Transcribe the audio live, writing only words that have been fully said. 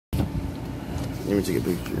Let me take a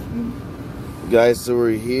picture. Guys, so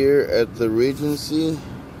we're here at the Regency.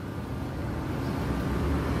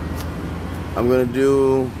 I'm gonna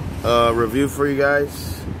do a review for you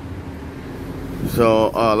guys. So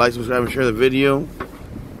like, subscribe, and share the video.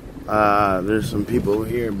 There's some people over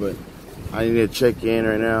here, but I need to check in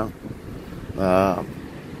right now.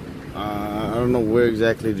 I don't know where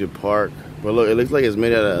exactly to park, but look, it looks like it's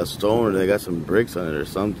made out of stone, or they got some bricks on it or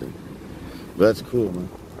something. But that's cool, man.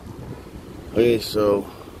 Okay, so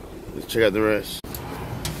let's check out the rest.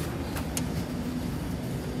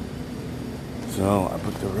 So I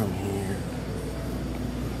put the room here.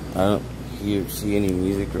 I don't see any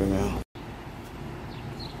music right now.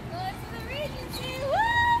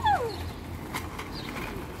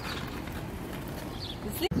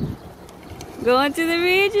 Going to the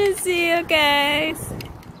Regency, okay.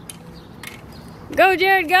 Go,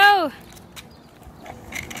 Jared, go!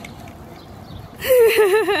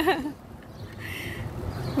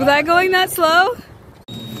 Was I going that slow?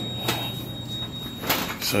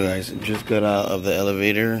 So guys, I just got out of the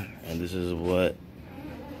elevator, and this is what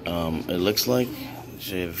it looks like.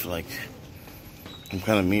 So you have like some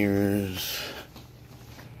kind of mirrors,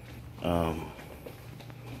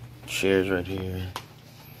 chairs right here,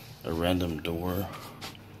 a random door,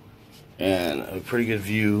 and a pretty good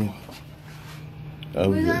view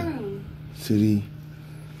of the city.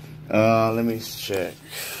 Let me check.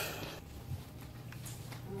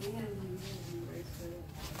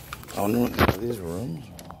 I wonder what are these rooms?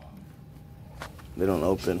 They don't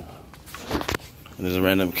open. And there's a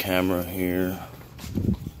random camera here.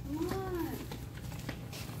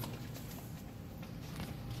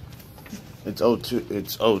 It's O2.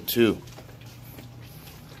 It's O2.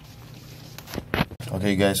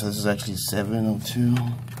 Okay, guys, so this is actually 702.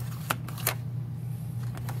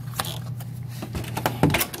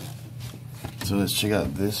 So let's check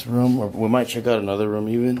out this room, or we might check out another room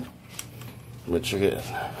even. Let's check it.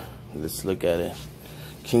 Let's look at it.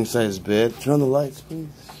 King size bed. Turn on the lights, please.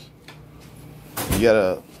 You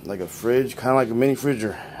got like a fridge, kind of like a mini fridge,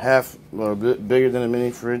 or half, or a bit bigger than a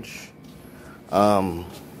mini fridge.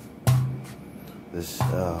 This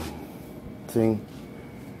thing.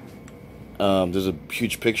 There's a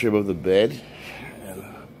huge picture above the bed, and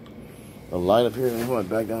a light up here. Let me put my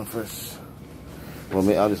back down first. Well,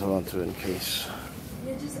 maybe I'll just hold on to it in case.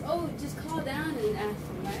 Yeah, just call down and ask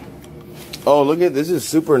them, right? Oh, look at this! Is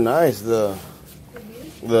super nice. They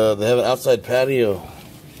have an outside patio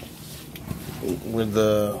with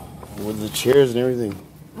the chairs and everything.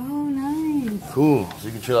 Oh, nice. Cool. So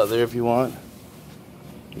you can chill out there if you want.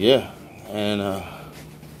 Yeah, and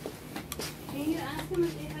Can you ask them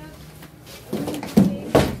if they have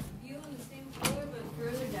view on the same floor but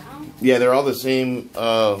further down? yeah, they're all the same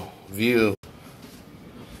view.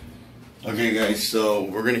 Okay, guys, so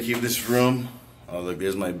we're gonna keep this room. Oh, look,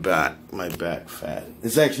 there's my back fat.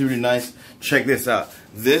 It's actually really nice. Check this out.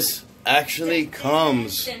 This actually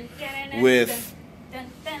comes with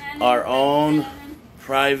our own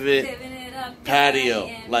private patio,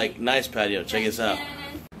 like nice patio. Check this out.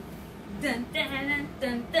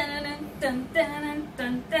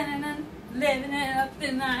 Living it up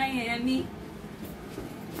in Miami.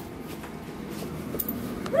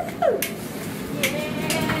 Woo!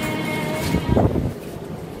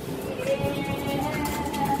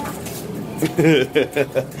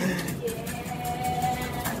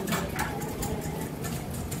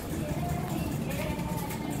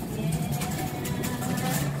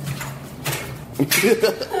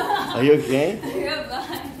 Are you okay?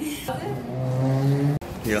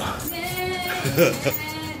 Yeah.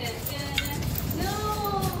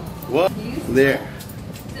 What? There.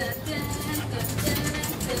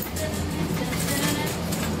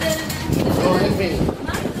 Go ahead, baby.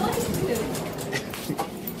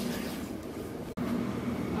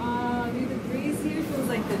 Dude, the breeze here feels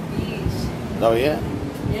like the beach. Oh yeah?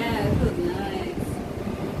 Yeah, it feels nice.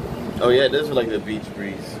 Oh yeah, it does feel like the beach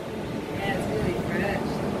breeze. Yeah, it's really fresh.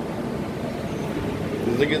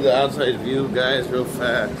 Look at the outside view, guys, real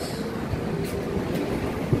fast.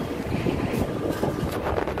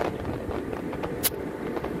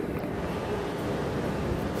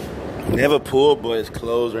 They have a pool, but it's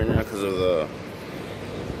closed right now because of the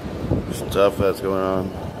stuff that's going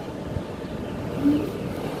on.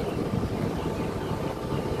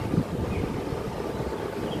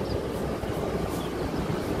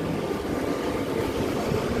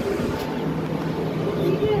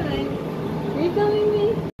 Are you filming me?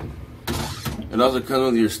 It also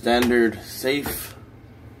comes with your standard safe,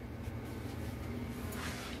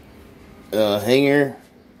 hanger,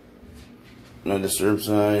 no disturb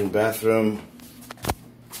sign, bathroom,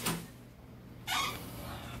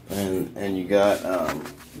 And you got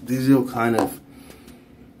these little kind of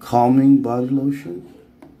calming body lotion.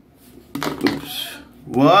 Oops.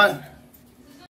 What?